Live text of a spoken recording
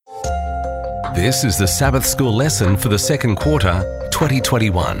This is the Sabbath School lesson for the second quarter,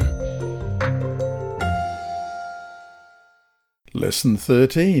 2021. Lesson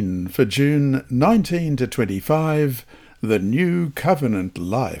 13 for June 19 to 25, The New Covenant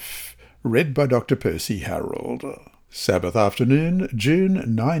Life, read by Dr. Percy Harold. Sabbath afternoon, June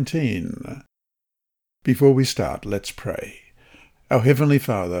 19. Before we start, let's pray. Our Heavenly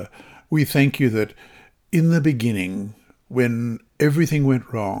Father, we thank you that in the beginning, when everything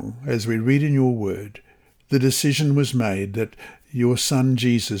went wrong, as we read in your word, the decision was made that your Son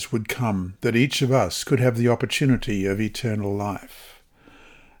Jesus would come, that each of us could have the opportunity of eternal life.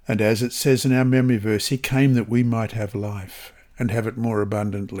 And as it says in our memory verse, he came that we might have life and have it more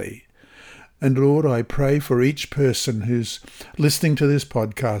abundantly. And Lord, I pray for each person who's listening to this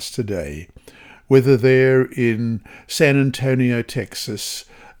podcast today, whether they're in San Antonio, Texas,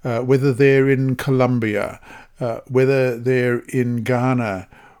 whether they're in Colombia, whether they're in Ghana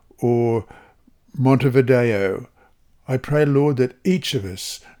or Montevideo, I pray, Lord, that each of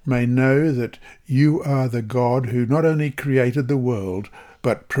us may know that you are the God who not only created the world,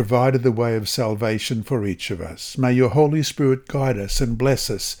 but provided the way of salvation for each of us. May your Holy Spirit guide us and bless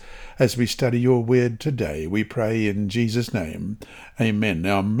us as we study your word today. We pray in Jesus' name. Amen.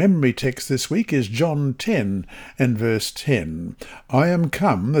 Our memory text this week is John 10 and verse 10. I am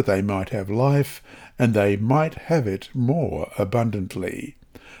come that they might have life, and they might have it more abundantly.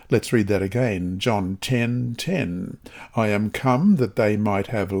 Let's read that again. John 10:10. I am come that they might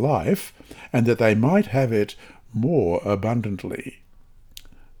have life, and that they might have it more abundantly.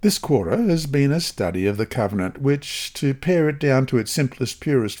 This quarter has been a study of the covenant, which, to pare it down to its simplest,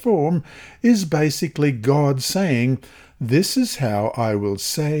 purest form, is basically God saying, this is how I will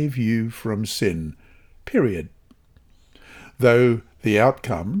save you from sin. Period. Though the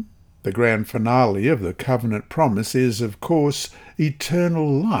outcome, the grand finale of the covenant promise is, of course,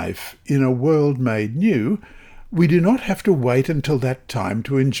 eternal life in a world made new, we do not have to wait until that time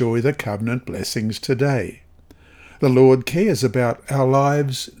to enjoy the covenant blessings today. The Lord cares about our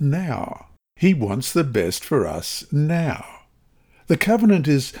lives now. He wants the best for us now. The covenant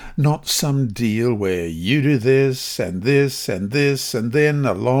is not some deal where you do this and this and this, and then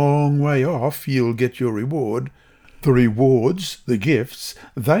a long way off you'll get your reward. The rewards, the gifts,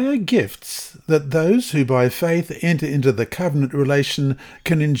 they are gifts that those who by faith enter into the covenant relation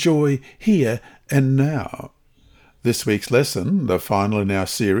can enjoy here and now. This week's lesson, the final in our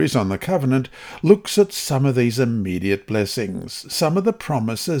series on the covenant, looks at some of these immediate blessings, some of the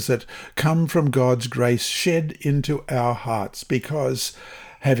promises that come from God's grace shed into our hearts because,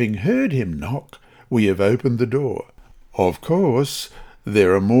 having heard him knock, we have opened the door. Of course,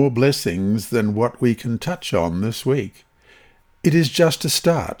 there are more blessings than what we can touch on this week. It is just a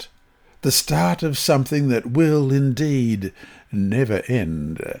start, the start of something that will indeed never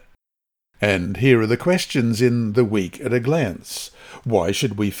end. And here are the questions in the week at a glance. Why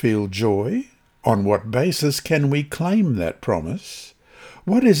should we feel joy? On what basis can we claim that promise?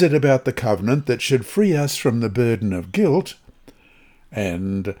 What is it about the covenant that should free us from the burden of guilt?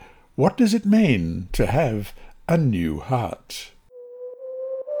 And what does it mean to have a new heart?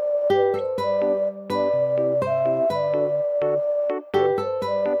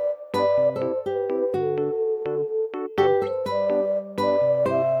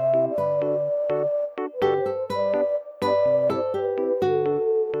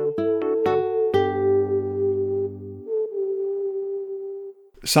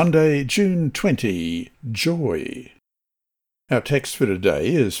 Sunday, June 20, Joy. Our text for today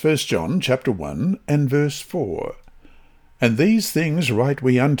is 1 John chapter 1 and verse 4. And these things write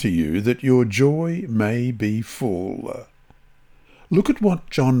we unto you, that your joy may be full. Look at what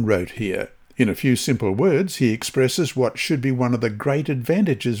John wrote here. In a few simple words, he expresses what should be one of the great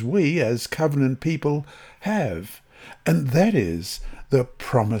advantages we as covenant people have, and that is the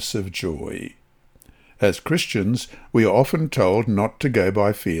promise of joy. As Christians, we are often told not to go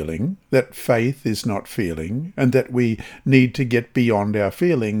by feeling, that faith is not feeling, and that we need to get beyond our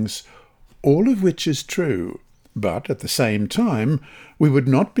feelings, all of which is true. But at the same time, we would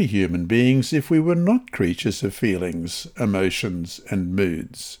not be human beings if we were not creatures of feelings, emotions, and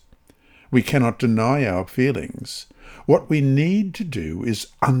moods. We cannot deny our feelings. What we need to do is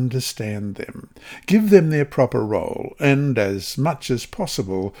understand them, give them their proper role, and, as much as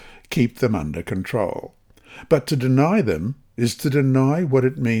possible, keep them under control. But to deny them is to deny what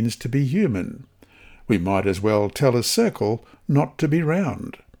it means to be human. We might as well tell a circle not to be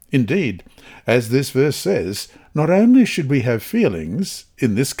round. Indeed, as this verse says, not only should we have feelings,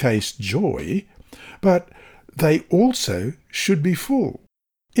 in this case joy, but they also should be full.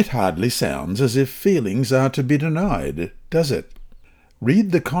 It hardly sounds as if feelings are to be denied, does it?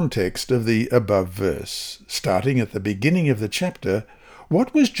 Read the context of the above verse. Starting at the beginning of the chapter,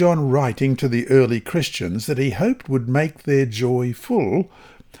 what was John writing to the early Christians that he hoped would make their joy full,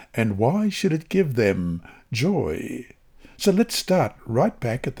 and why should it give them joy? So let's start right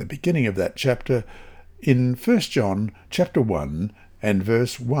back at the beginning of that chapter in 1 John chapter 1 and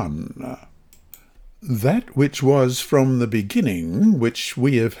verse 1. That which was from the beginning, which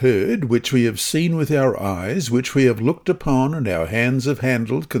we have heard, which we have seen with our eyes, which we have looked upon and our hands have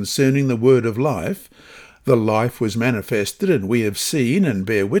handled concerning the word of life, the life was manifested, and we have seen and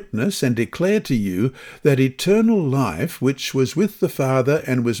bear witness and declare to you that eternal life which was with the Father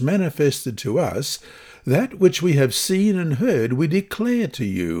and was manifested to us, that which we have seen and heard we declare to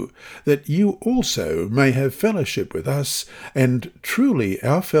you, that you also may have fellowship with us, and truly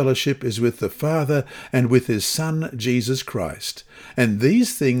our fellowship is with the Father and with his Son Jesus Christ. And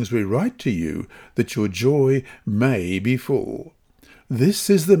these things we write to you, that your joy may be full. This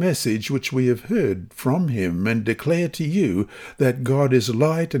is the message which we have heard from him and declare to you, that God is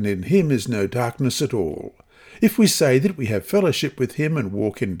light and in him is no darkness at all. If we say that we have fellowship with him and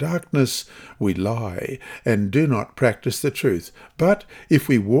walk in darkness, we lie and do not practice the truth. But if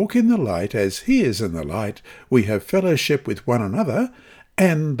we walk in the light as he is in the light, we have fellowship with one another,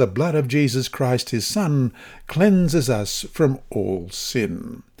 and the blood of Jesus Christ his Son cleanses us from all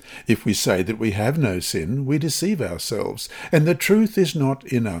sin. If we say that we have no sin, we deceive ourselves, and the truth is not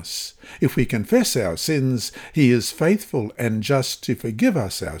in us. If we confess our sins, he is faithful and just to forgive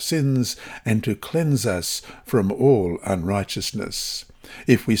us our sins and to cleanse us from all unrighteousness.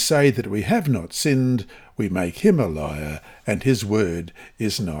 If we say that we have not sinned, we make him a liar, and his word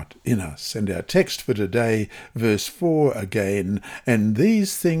is not in us. And our text for today, verse 4 again, and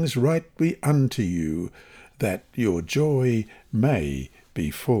these things write we unto you, that your joy may be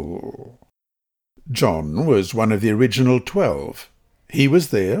full. John was one of the original 12. He was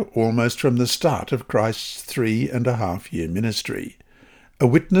there almost from the start of Christ's 3.5-year ministry, a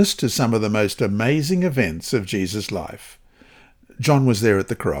witness to some of the most amazing events of Jesus' life. John was there at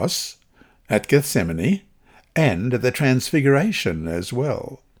the cross, at Gethsemane, and at the Transfiguration as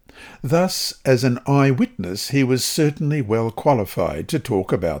well. Thus, as an eyewitness, he was certainly well qualified to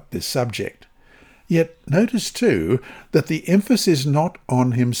talk about this subject. Yet notice too that the emphasis is not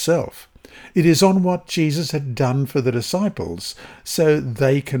on himself. It is on what Jesus had done for the disciples, so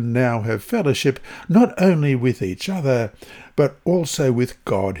they can now have fellowship not only with each other, but also with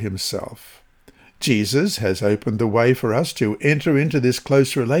God himself. Jesus has opened the way for us to enter into this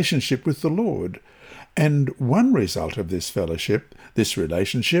close relationship with the Lord, and one result of this fellowship, this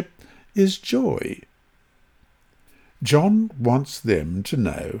relationship, is joy. John wants them to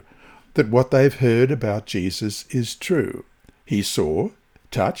know that what they've heard about Jesus is true. He saw,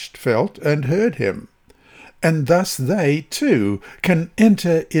 touched, felt, and heard him. And thus they, too, can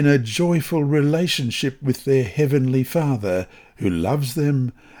enter in a joyful relationship with their heavenly Father, who loves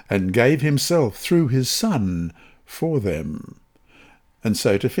them and gave himself through his Son for them. And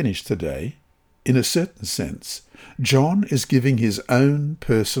so to finish today, in a certain sense, John is giving his own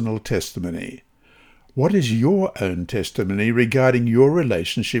personal testimony. What is your own testimony regarding your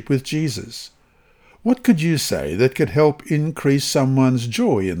relationship with Jesus? What could you say that could help increase someone's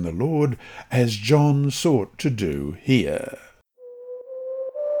joy in the Lord, as John sought to do here?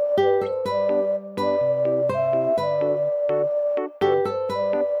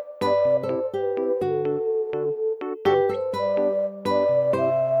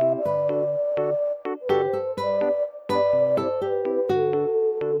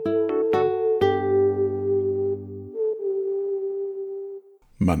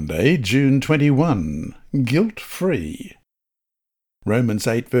 Monday, June 21. Guilt-free. Romans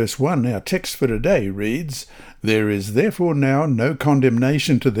 8 verse 1, our text for today reads, There is therefore now no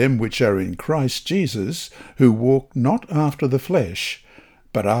condemnation to them which are in Christ Jesus, who walk not after the flesh,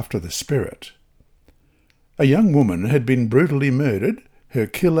 but after the Spirit. A young woman had been brutally murdered, her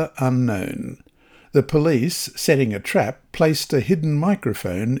killer unknown. The police, setting a trap, placed a hidden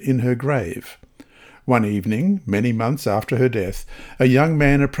microphone in her grave. One evening, many months after her death, a young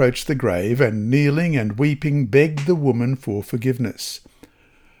man approached the grave and, kneeling and weeping, begged the woman for forgiveness.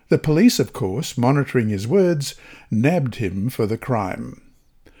 The police, of course, monitoring his words, nabbed him for the crime.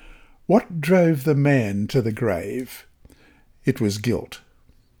 What drove the man to the grave? It was guilt.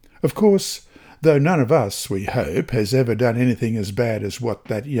 Of course, though none of us, we hope, has ever done anything as bad as what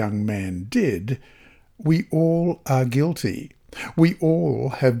that young man did, we all are guilty. We all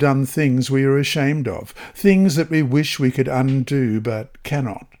have done things we are ashamed of, things that we wish we could undo but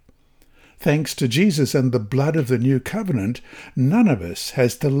cannot. Thanks to Jesus and the blood of the new covenant, none of us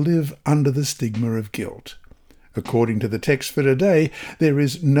has to live under the stigma of guilt. According to the text for today, there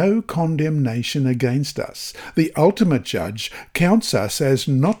is no condemnation against us. The ultimate judge counts us as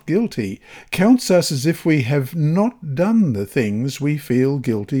not guilty, counts us as if we have not done the things we feel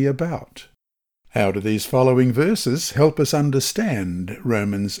guilty about. How do these following verses help us understand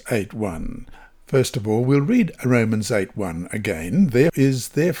Romans 8:1? First of all, we'll read Romans 8:1 again. There is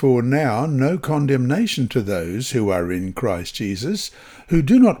therefore now no condemnation to those who are in Christ Jesus, who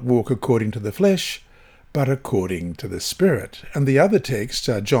do not walk according to the flesh, but according to the Spirit. And the other texts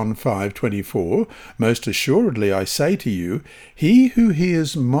are John 5:24. Most assuredly I say to you, he who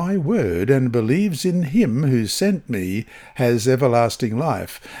hears my word and believes in him who sent me has everlasting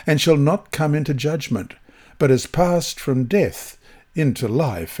life, and shall not come into judgment, but has passed from death into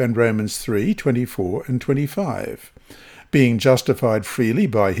life. And Romans 3:24 and 25. Being justified freely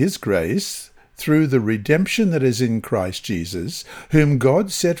by his grace, through the redemption that is in Christ Jesus, whom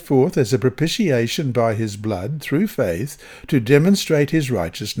God set forth as a propitiation by his blood through faith to demonstrate his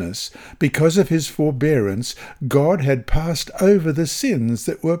righteousness, because of his forbearance God had passed over the sins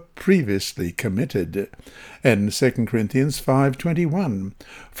that were previously committed. And 2 Corinthians 5:21,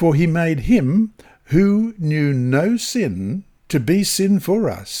 for he made him who knew no sin to be sin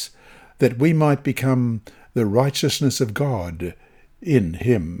for us, that we might become the righteousness of God in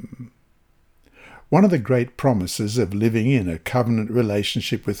him. One of the great promises of living in a covenant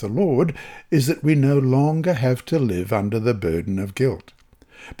relationship with the Lord is that we no longer have to live under the burden of guilt.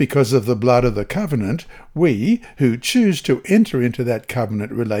 Because of the blood of the covenant, we, who choose to enter into that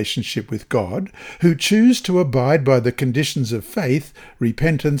covenant relationship with God, who choose to abide by the conditions of faith,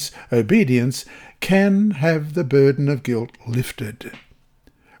 repentance, obedience, can have the burden of guilt lifted.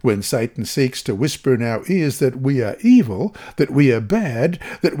 When Satan seeks to whisper in our ears that we are evil, that we are bad,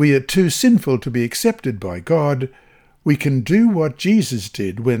 that we are too sinful to be accepted by God, we can do what Jesus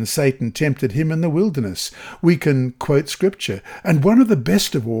did when Satan tempted him in the wilderness. We can quote Scripture, and one of the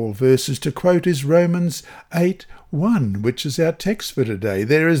best of all verses to quote is Romans 8:1, which is our text for today.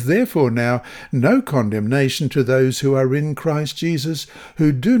 There is therefore now no condemnation to those who are in Christ Jesus,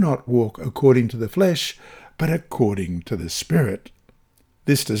 who do not walk according to the flesh, but according to the Spirit.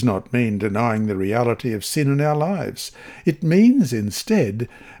 This does not mean denying the reality of sin in our lives. It means instead,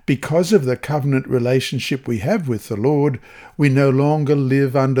 because of the covenant relationship we have with the Lord, we no longer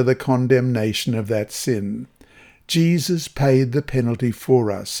live under the condemnation of that sin. Jesus paid the penalty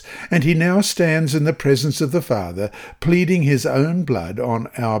for us, and he now stands in the presence of the Father, pleading his own blood on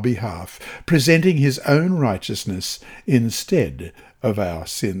our behalf, presenting his own righteousness instead of our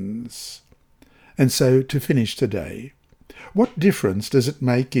sins. And so, to finish today, what difference does it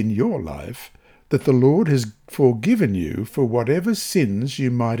make in your life that the Lord has forgiven you for whatever sins you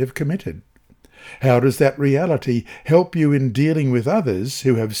might have committed? How does that reality help you in dealing with others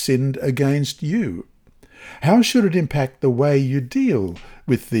who have sinned against you? How should it impact the way you deal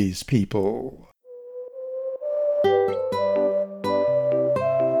with these people?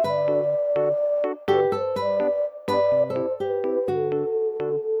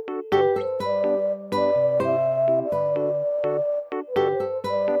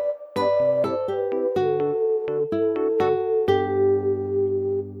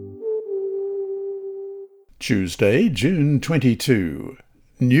 Tuesday, June 22.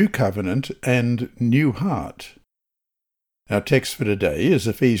 New Covenant and New Heart. Our text for today is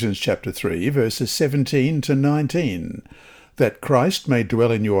Ephesians chapter 3, verses 17 to 19. That Christ may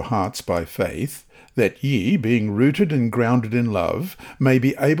dwell in your hearts by faith, that ye, being rooted and grounded in love, may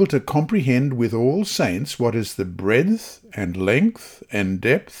be able to comprehend with all saints what is the breadth and length and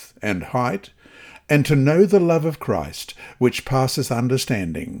depth and height, and to know the love of Christ, which passeth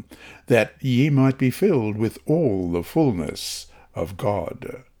understanding, that ye might be filled with all the fullness of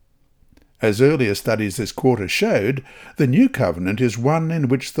God. As earlier studies this quarter showed, the new covenant is one in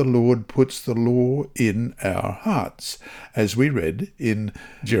which the Lord puts the law in our hearts, as we read in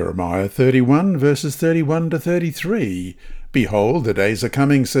Jeremiah 31, verses 31 to 33. Behold, the days are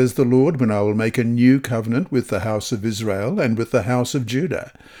coming, says the Lord, when I will make a new covenant with the house of Israel and with the house of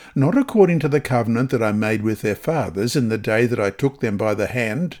Judah, not according to the covenant that I made with their fathers in the day that I took them by the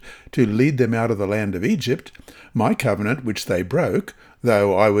hand to lead them out of the land of Egypt, my covenant which they broke,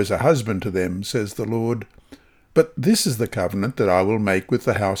 though I was a husband to them, says the Lord. But this is the covenant that I will make with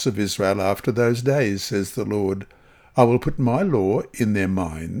the house of Israel after those days, says the Lord. I will put my law in their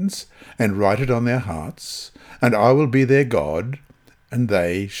minds, and write it on their hearts, and I will be their God, and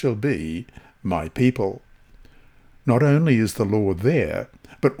they shall be my people. Not only is the law there,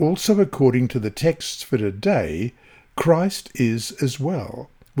 but also according to the texts for today, Christ is as well,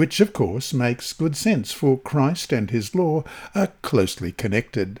 which of course makes good sense, for Christ and his law are closely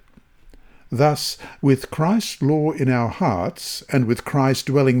connected. Thus, with Christ's law in our hearts, and with Christ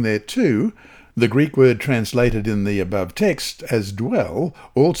dwelling there too, the Greek word translated in the above text as dwell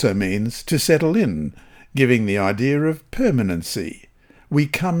also means to settle in, giving the idea of permanency. We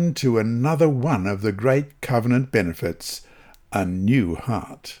come to another one of the great covenant benefits, a new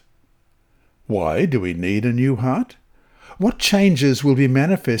heart. Why do we need a new heart? What changes will be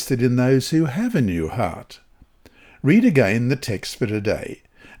manifested in those who have a new heart? Read again the text for today.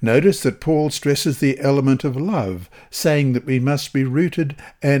 Notice that Paul stresses the element of love, saying that we must be rooted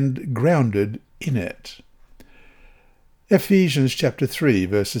and grounded in it. Ephesians chapter 3,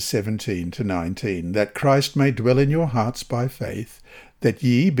 verses 17 to 19, that Christ may dwell in your hearts by faith, that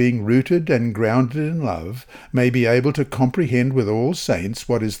ye, being rooted and grounded in love, may be able to comprehend with all saints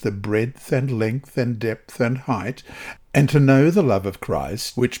what is the breadth and length and depth and height, and to know the love of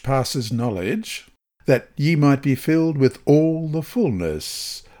Christ, which passes knowledge, that ye might be filled with all the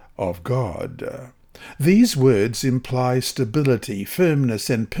fullness of God. These words imply stability, firmness,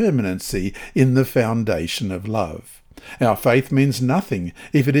 and permanency in the foundation of love. Our faith means nothing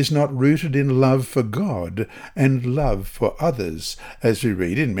if it is not rooted in love for God and love for others. As we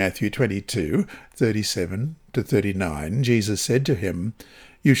read in Matthew 22, 37 to 39, Jesus said to him,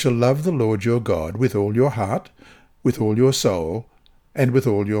 "You shall love the Lord your God with all your heart, with all your soul, and with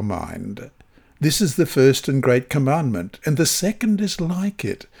all your mind. This is the first and great commandment, and the second is like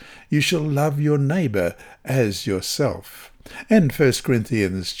it. You shall love your neighbour as yourself." And 1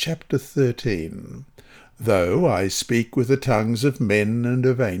 Corinthians chapter 13. Though I speak with the tongues of men and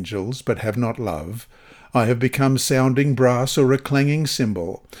of angels, but have not love, I have become sounding brass or a clanging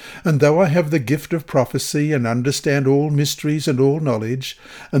cymbal. And though I have the gift of prophecy and understand all mysteries and all knowledge,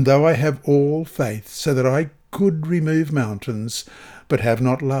 and though I have all faith so that I could remove mountains, but have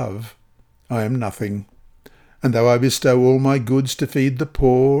not love, I am nothing. And though I bestow all my goods to feed the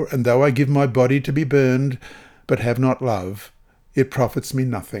poor, and though I give my body to be burned, but have not love, it profits me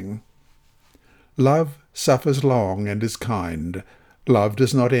nothing. Love suffers long and is kind. Love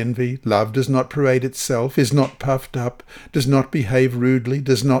does not envy. Love does not parade itself, is not puffed up, does not behave rudely,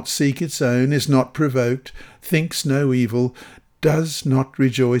 does not seek its own, is not provoked, thinks no evil, does not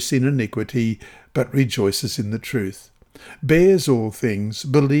rejoice in iniquity, but rejoices in the truth, bears all things,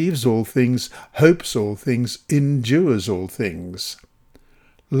 believes all things, hopes all things, endures all things.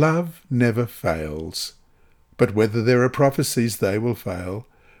 Love never fails. But whether there are prophecies, they will fail.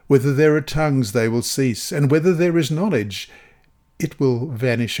 Whether there are tongues, they will cease. And whether there is knowledge, it will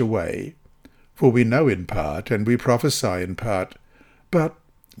vanish away. For we know in part, and we prophesy in part. But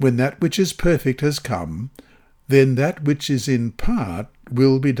when that which is perfect has come, then that which is in part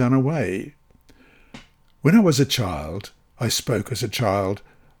will be done away. When I was a child, I spoke as a child,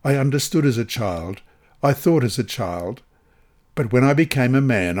 I understood as a child, I thought as a child. But when I became a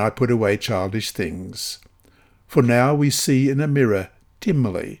man, I put away childish things. For now we see in a mirror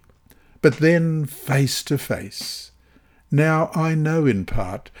dimly, but then face to face. Now I know in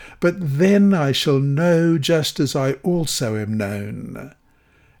part, but then I shall know just as I also am known.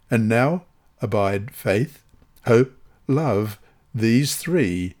 And now abide faith, hope, love, these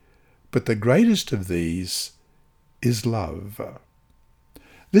three, but the greatest of these is love.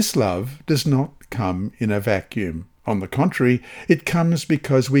 This love does not come in a vacuum. On the contrary, it comes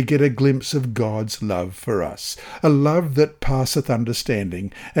because we get a glimpse of God's love for us, a love that passeth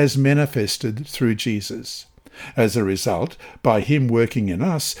understanding, as manifested through Jesus. As a result, by him working in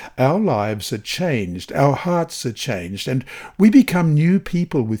us, our lives are changed, our hearts are changed, and we become new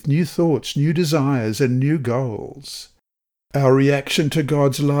people with new thoughts, new desires, and new goals. Our reaction to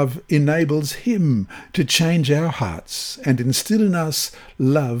God's love enables him to change our hearts and instill in us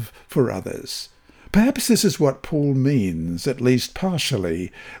love for others. Perhaps this is what Paul means, at least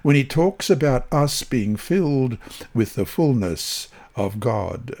partially, when he talks about us being filled with the fullness of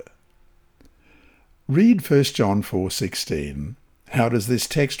God. Read 1 John 4:16. How does this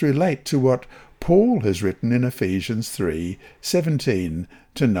text relate to what Paul has written in Ephesians 3:17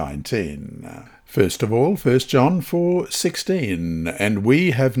 to 19? First of all, 1 John 4:16, and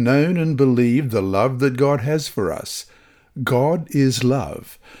we have known and believed the love that God has for us. God is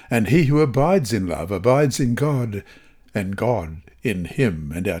love, and he who abides in love abides in God, and God in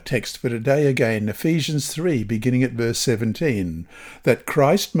him. And our text for today again, Ephesians 3, beginning at verse 17, that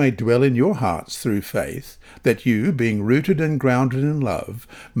Christ may dwell in your hearts through faith, that you, being rooted and grounded in love,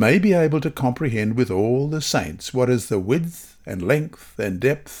 may be able to comprehend with all the saints what is the width and length and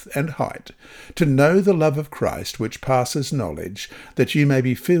depth and height, to know the love of Christ which passes knowledge, that you may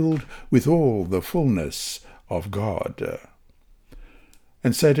be filled with all the fullness of God.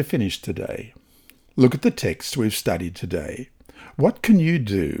 And so to finish today, look at the text we've studied today. What can you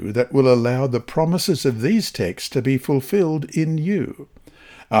do that will allow the promises of these texts to be fulfilled in you?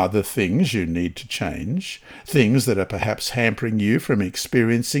 Are there things you need to change? Things that are perhaps hampering you from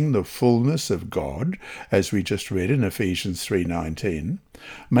experiencing the fullness of God, as we just read in Ephesians 3:19?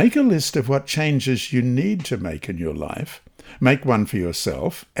 Make a list of what changes you need to make in your life. Make one for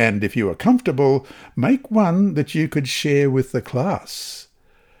yourself, and if you are comfortable, make one that you could share with the class.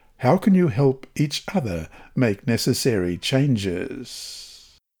 How can you help each other make necessary changes?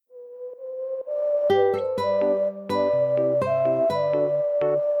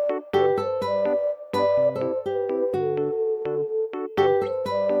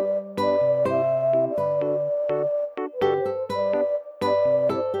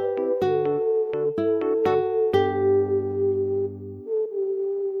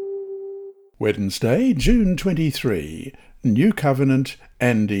 Wednesday, June 23, New Covenant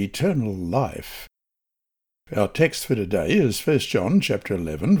and Eternal Life. Our text for today is 1 John chapter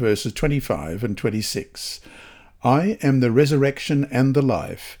 11, verses 25 and 26. I am the resurrection and the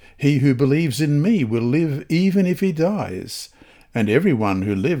life. He who believes in me will live even if he dies, and everyone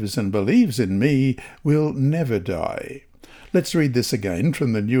who lives and believes in me will never die. Let's read this again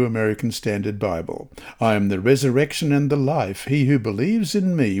from the New American Standard Bible. I am the resurrection and the life. He who believes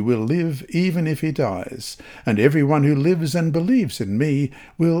in me will live even if he dies, and everyone who lives and believes in me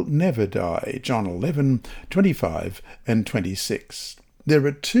will never die. John 11:25 and 26. There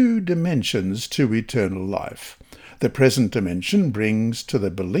are two dimensions to eternal life. The present dimension brings to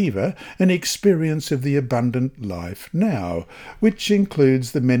the believer an experience of the abundant life now, which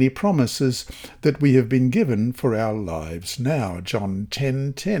includes the many promises that we have been given for our lives now. John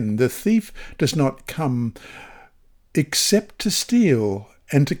 10:10. The thief does not come except to steal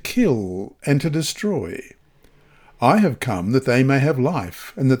and to kill and to destroy. I have come that they may have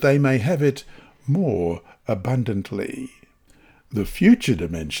life, and that they may have it more abundantly. The future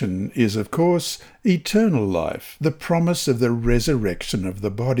dimension is, of course, eternal life, the promise of the resurrection of the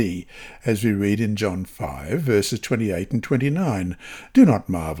body, as we read in John 5, verses 28 and 29. Do not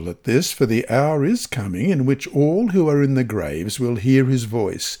marvel at this, for the hour is coming in which all who are in the graves will hear his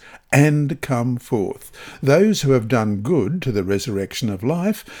voice and come forth, those who have done good to the resurrection of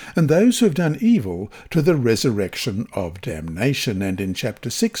life, and those who have done evil to the resurrection of damnation. And in chapter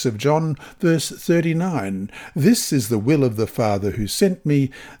 6 of John, verse 39, this is the will of the Father who sent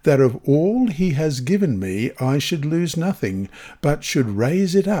me, that of all he has given me I should lose nothing, but should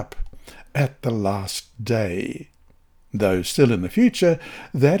raise it up at the last day. Though still in the future,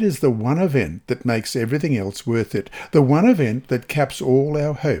 that is the one event that makes everything else worth it, the one event that caps all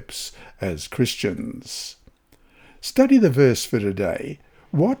our hopes as Christians. Study the verse for today.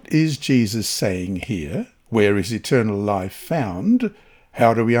 What is Jesus saying here? Where is eternal life found?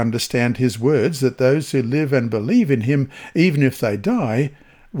 How do we understand his words that those who live and believe in him, even if they die,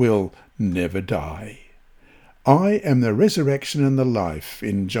 will never die? I am the resurrection and the life,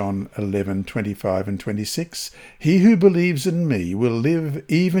 in John 11:25 and 26. He who believes in me will live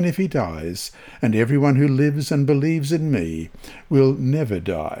even if he dies, and everyone who lives and believes in me will never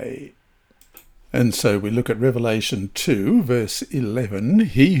die. And so we look at Revelation 2, verse 11.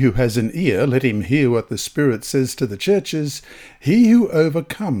 He who has an ear, let him hear what the Spirit says to the churches. He who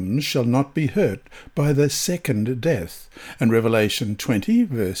overcomes shall not be hurt by the second death. And Revelation 20,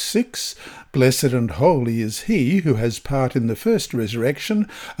 verse 6. Blessed and holy is he who has part in the first resurrection.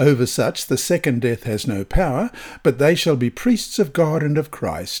 Over such the second death has no power, but they shall be priests of God and of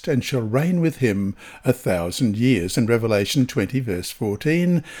Christ, and shall reign with him 1,000 years. And Revelation 20, verse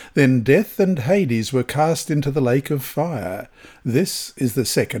 14. Then death and Hades were cast into the lake of fire. This is the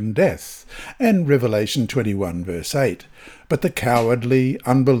second death. And Revelation 21, verse 8. But the cowardly,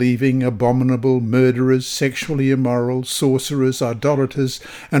 unbelieving, abominable, murderers, sexually immoral, sorcerers, idolaters,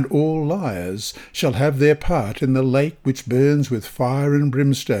 and all liars shall have their part in the lake which burns with fire and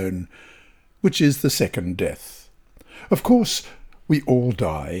brimstone, which is the second death. Of course, we all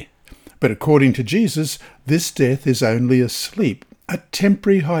die, but according to Jesus, this death is only a sleep, a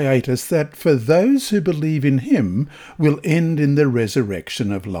temporary hiatus that, for those who believe in him, will end in the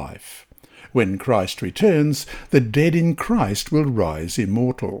resurrection of life. When Christ returns, the dead in Christ will rise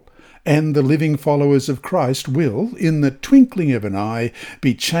immortal, and the living followers of Christ will, in the twinkling of an eye,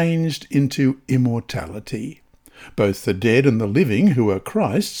 be changed into immortality. Both the dead and the living who are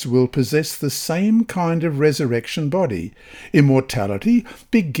Christ's will possess the same kind of resurrection body. Immortality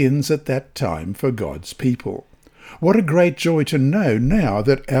begins at that time for God's people. What a great joy to know now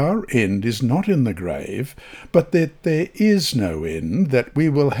that our end is not in the grave, but that there is no end, that we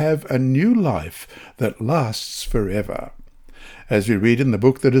will have a new life that lasts forever. As we read in the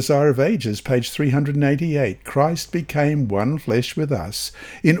book The Desire of Ages, page 388, Christ became one flesh with us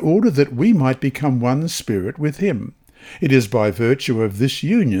in order that we might become one spirit with him. It is by virtue of this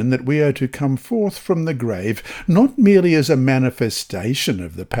union that we are to come forth from the grave, not merely as a manifestation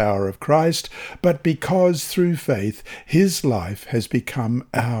of the power of Christ, but because through faith his life has become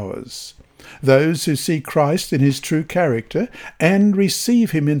ours. Those who see Christ in his true character and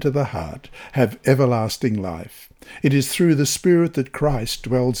receive him into the heart have everlasting life. It is through the Spirit that Christ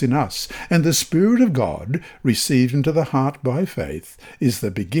dwells in us, and the Spirit of God, received into the heart by faith, is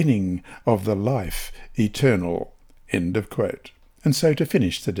the beginning of the life eternal. End of quote. And so to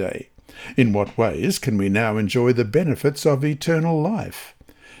finish today, in what ways can we now enjoy the benefits of eternal life?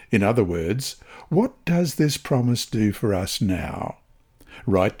 In other words, what does this promise do for us now?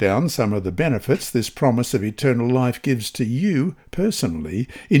 Write down some of the benefits this promise of eternal life gives to you personally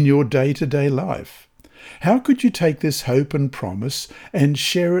in your day-to-day life. How could you take this hope and promise and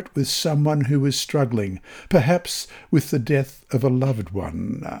share it with someone who is struggling, perhaps with the death of a loved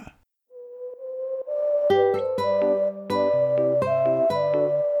one?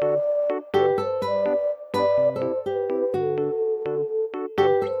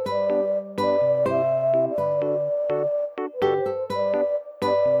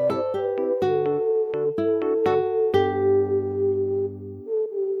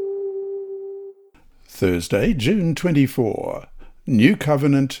 Thursday, June 24. New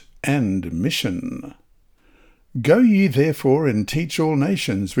Covenant and Mission. Go ye therefore and teach all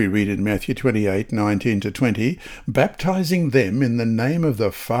nations, we read in Matthew 28:19-20, baptizing them in the name of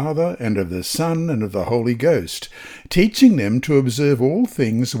the Father and of the Son and of the Holy Ghost, teaching them to observe all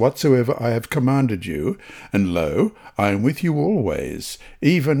things whatsoever I have commanded you, and lo, I am with you always,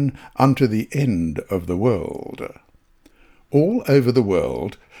 even unto the end of the world. All over the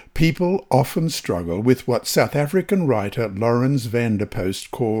world, people often struggle with what South African writer Lawrence van der Post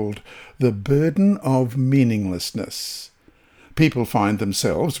called the burden of meaninglessness. People find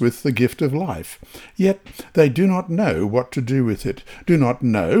themselves with the gift of life, yet they do not know what to do with it, do not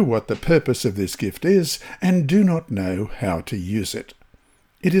know what the purpose of this gift is, and do not know how to use it.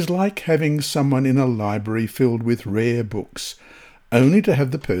 It is like having someone in a library filled with rare books, only to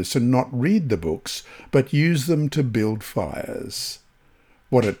have the person not read the books, but use them to build fires.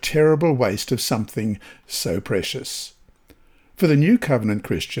 What a terrible waste of something so precious. For the New Covenant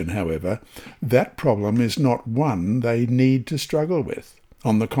Christian, however, that problem is not one they need to struggle with.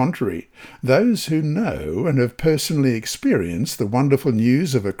 On the contrary, those who know and have personally experienced the wonderful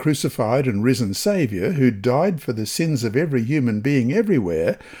news of a crucified and risen Saviour who died for the sins of every human being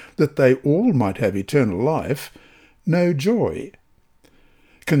everywhere, that they all might have eternal life, know joy.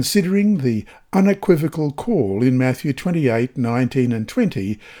 Considering the unequivocal call in Matthew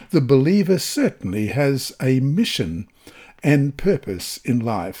 28:19-20, the believer certainly has a mission and purpose in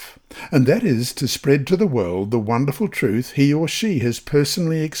life, and that is to spread to the world the wonderful truth he or she has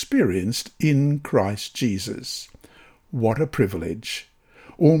personally experienced in Christ Jesus. What a privilege!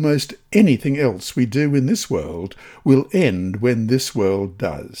 Almost anything else we do in this world will end when this world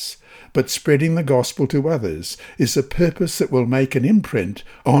does. But spreading the gospel to others is a purpose that will make an imprint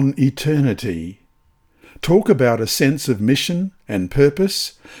on eternity. Talk about a sense of mission and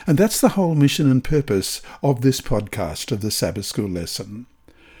purpose, and that's the whole mission and purpose of this podcast of the Sabbath School lesson.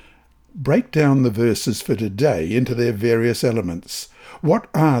 Break down the verses for today into their various elements. What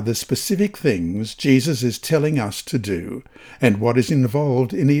are the specific things Jesus is telling us to do, and what is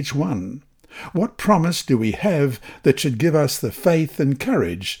involved in each one? What promise do we have that should give us the faith and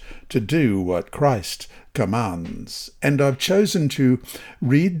courage to do what Christ commands? And I've chosen to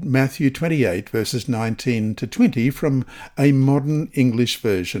read Matthew 28, verses 19-20 from a modern English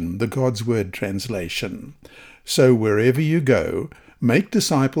version, the God's Word translation. So wherever you go, make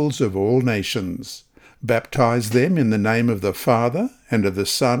disciples of all nations. Baptize them in the name of the Father, and of the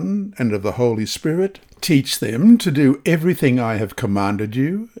Son, and of the Holy Spirit. Teach them to do everything I have commanded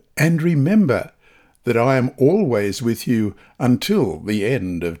you, and remember that I am always with you until the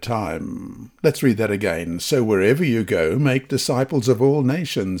end of time. Let's read that again. So wherever you go, make disciples of all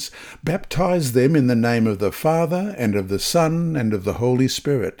nations. Baptize them in the name of the Father, and of the Son, and of the Holy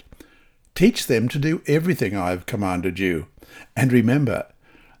Spirit. Teach them to do everything I have commanded you, and remember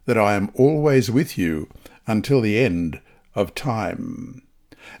that I am always with you until the end of time.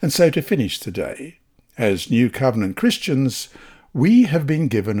 And so to finish today, as New Covenant Christians, we have been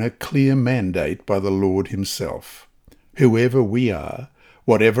given a clear mandate by the Lord himself. Whoever we are,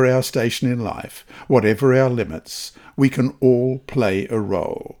 whatever our station in life, whatever our limits, we can all play a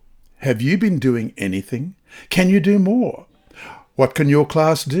role. Have you been doing anything? Can you do more? What can your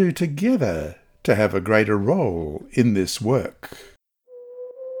class do together to have a greater role in this work.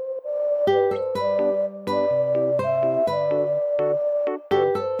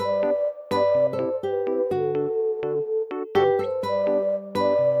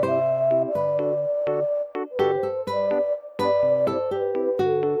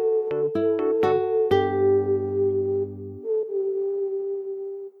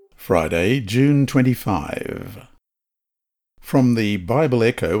 Friday, June 25. From the Bible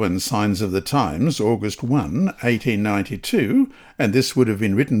Echo and Signs of the Times, August 1, 1892, and this would have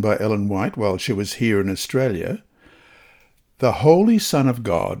been written by Ellen White while she was here in Australia, the Holy Son of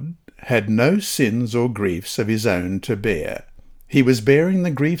God had no sins or griefs of his own to bear. He was bearing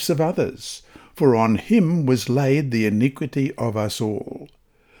the griefs of others, for on him was laid the iniquity of us all.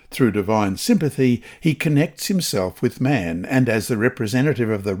 Through divine sympathy, he connects himself with man, and as the representative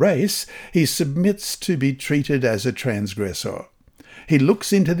of the race, he submits to be treated as a transgressor. He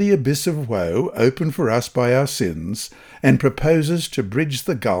looks into the abyss of woe opened for us by our sins, and proposes to bridge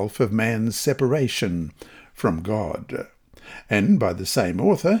the gulf of man's separation from God. And by the same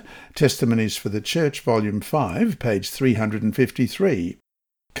author, Testimonies for the Church, Volume 5, page 353.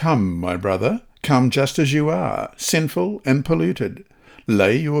 Come, my brother, come just as you are, sinful and polluted.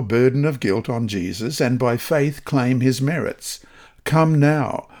 Lay your burden of guilt on Jesus, and by faith claim his merits. Come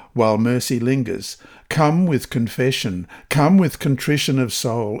now, while mercy lingers. Come with confession, come with contrition of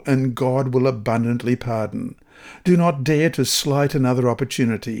soul, and God will abundantly pardon. Do not dare to slight another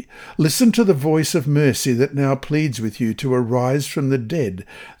opportunity. Listen to the voice of mercy that now pleads with you to arise from the dead,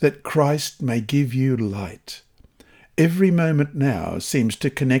 that Christ may give you light. Every moment now seems to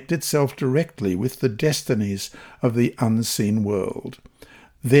connect itself directly with the destinies of the unseen world.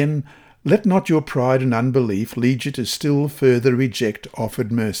 Then let not your pride and unbelief lead you to still further reject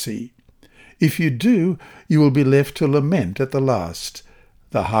offered mercy. If you do, you will be left to lament at the last.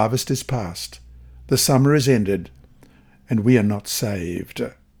 The harvest is past, the summer is ended, and we are not saved.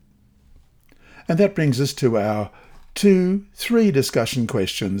 And that brings us to our 3 discussion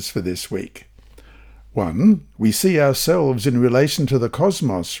questions for this week. 1. We see ourselves in relation to the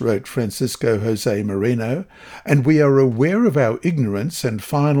cosmos, wrote Francisco José Moreno, and we are aware of our ignorance and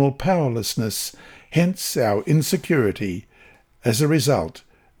final powerlessness, hence our insecurity. As a result,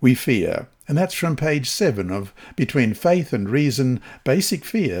 we fear. And that's from page 7 of Between Faith and Reason, Basic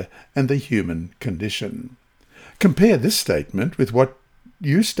Fear and the Human Condition. Compare this statement with what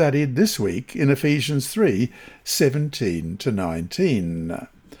you studied this week in Ephesians 3, 17 to 19.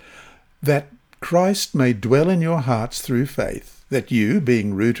 That Christ may dwell in your hearts through faith, that you,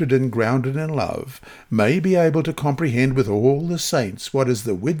 being rooted and grounded in love, may be able to comprehend with all the saints what is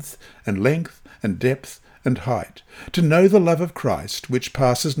the width and length and depth and height, to know the love of Christ which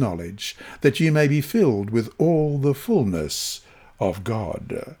passes knowledge, that you may be filled with all the fullness of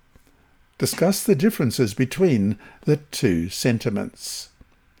God. Discuss the differences between the 2 sentiments.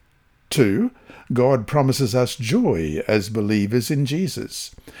 2. God promises us joy as believers in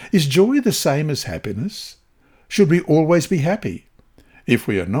Jesus. Is joy the same as happiness? Should we always be happy? If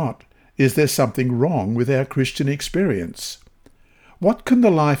we are not, is there something wrong with our Christian experience? What can the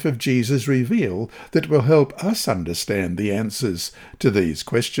life of Jesus reveal that will help us understand the answers to these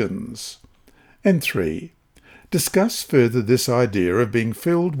questions? And 3. Discuss further this idea of being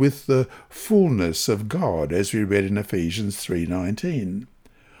filled with the fullness of God as we read in Ephesians 3:19.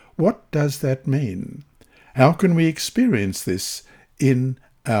 What does that mean? How can we experience this in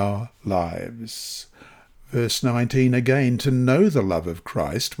our lives? Verse 19 again, to know the love of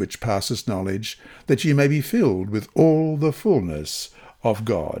Christ, which passes knowledge, that ye may be filled with all the fullness of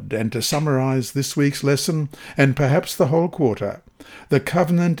God. And to summarize this week's lesson, and perhaps the whole quarter, the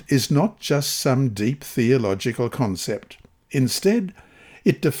covenant is not just some deep theological concept. Instead,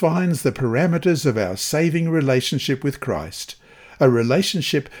 it defines the parameters of our saving relationship with Christ, a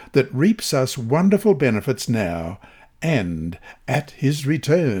relationship that reaps us wonderful benefits now and at his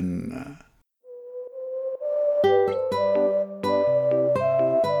return.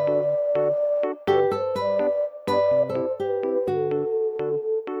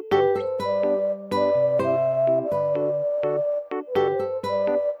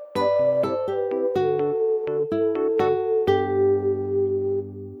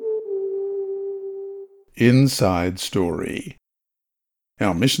 Inside Story.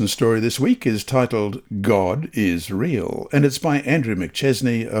 Our mission story this week is titled God is Real, and it's by Andrew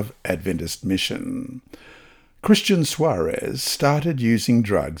McChesney of Adventist Mission. Christian Suarez started using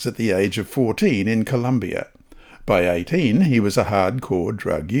drugs at the age of 14 in Colombia. By 18, he was a hardcore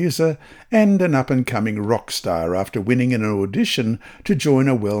drug user and an up-and-coming rock star after winning an audition to join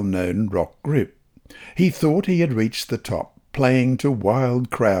a well-known rock group. He thought he had reached the top, playing to wild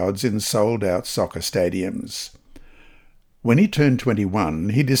crowds in sold-out soccer stadiums. When he turned 21,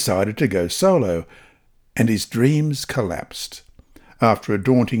 he decided to go solo, and his dreams collapsed. After a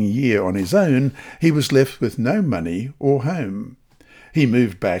daunting year on his own, he was left with no money or home. He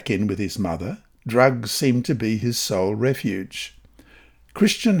moved back in with his mother. Drugs seemed to be his sole refuge.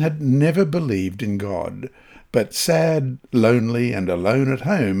 Christian had never believed in God, but sad, lonely, and alone at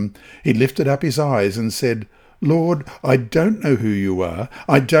home, he lifted up his eyes and said, "Lord, I don't know who you are.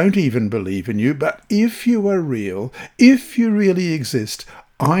 I don't even believe in you, but if you are real, if you really exist,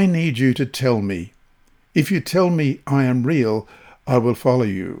 I need you to tell me. If you tell me I am real, I will follow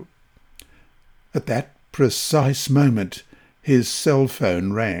you." At that precise moment, his cell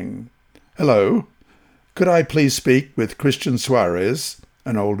phone rang. "Hello? Could I please speak with Christian Suarez?"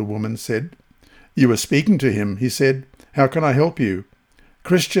 an older woman said. "You were speaking to him," he said. "How can I help you?"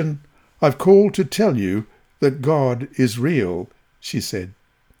 "Christian, I've called to tell you that God is real," she said.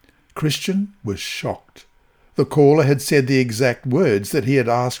 Christian was shocked. The caller had said the exact words that he had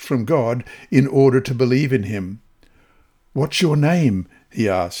asked from God in order to believe in him. "What's your name?" he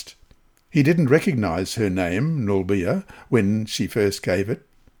asked. He didn't recognize her name, Nulbia, when she first gave it.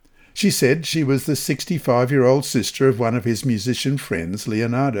 She said she was the 65-year-old sister of one of his musician friends,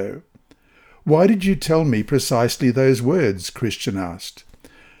 Leonardo. "Why did you tell me precisely those words?" Christian asked.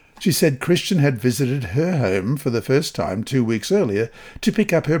 She said Christian had visited her home for the first time 2 weeks earlier to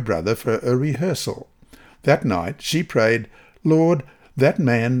pick up her brother for a rehearsal. That night she prayed, "Lord, that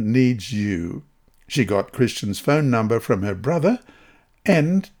man needs you." She got Christian's phone number from her brother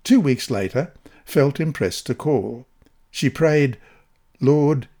and 2 weeks later felt impressed to call. She prayed,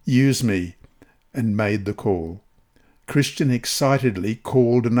 "Lord, use me," and made the call. Christian excitedly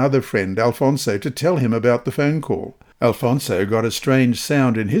called another friend, Alfonso, to tell him about the phone call. Alfonso got a strange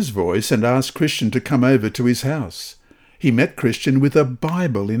sound in his voice and asked Christian to come over to his house. He met Christian with a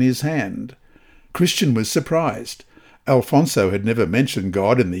Bible in his hand. Christian was surprised. Alfonso had never mentioned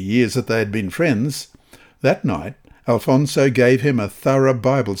God in the years that they had been friends. That night, Alfonso gave him a thorough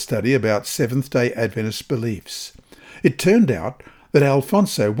Bible study about Seventh-day Adventist beliefs. It turned out that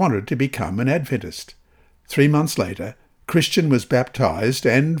Alfonso wanted to become an Adventist. 3 months later, Christian was baptized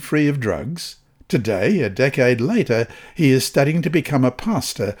and free of drugs. Today, a decade later, he is studying to become a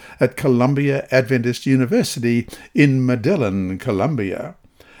pastor at Columbia Adventist University in Medellin, Colombia.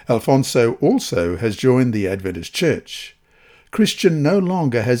 Alfonso also has joined the Adventist Church. Christian no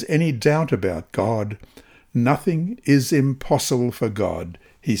longer has any doubt about God. "Nothing is impossible for God,"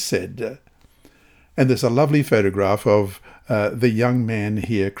 he said. And there's a lovely photograph of the young man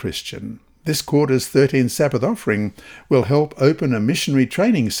here, Christian. This quarter's 13th Sabbath offering will help open a missionary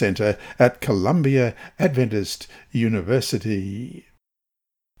training centre at Columbia Adventist University.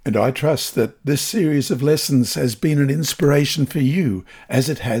 And I trust that this series of lessons has been an inspiration for you, as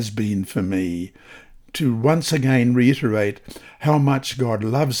it has been for me, to once again reiterate how much God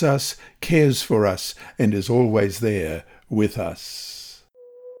loves us, cares for us, and is always there with us.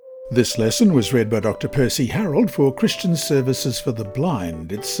 This lesson was read by Dr. Percy Harold for Christian Services for the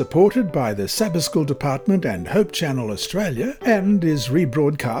Blind. It's supported by the Sabbath School Department and Hope Channel Australia and is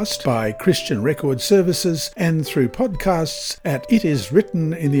rebroadcast by Christian Record Services and through podcasts at It Is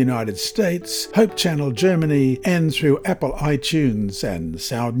Written in the United States, Hope Channel Germany, and through Apple iTunes and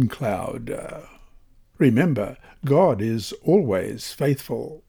SoundCloud. Remember, God is always faithful.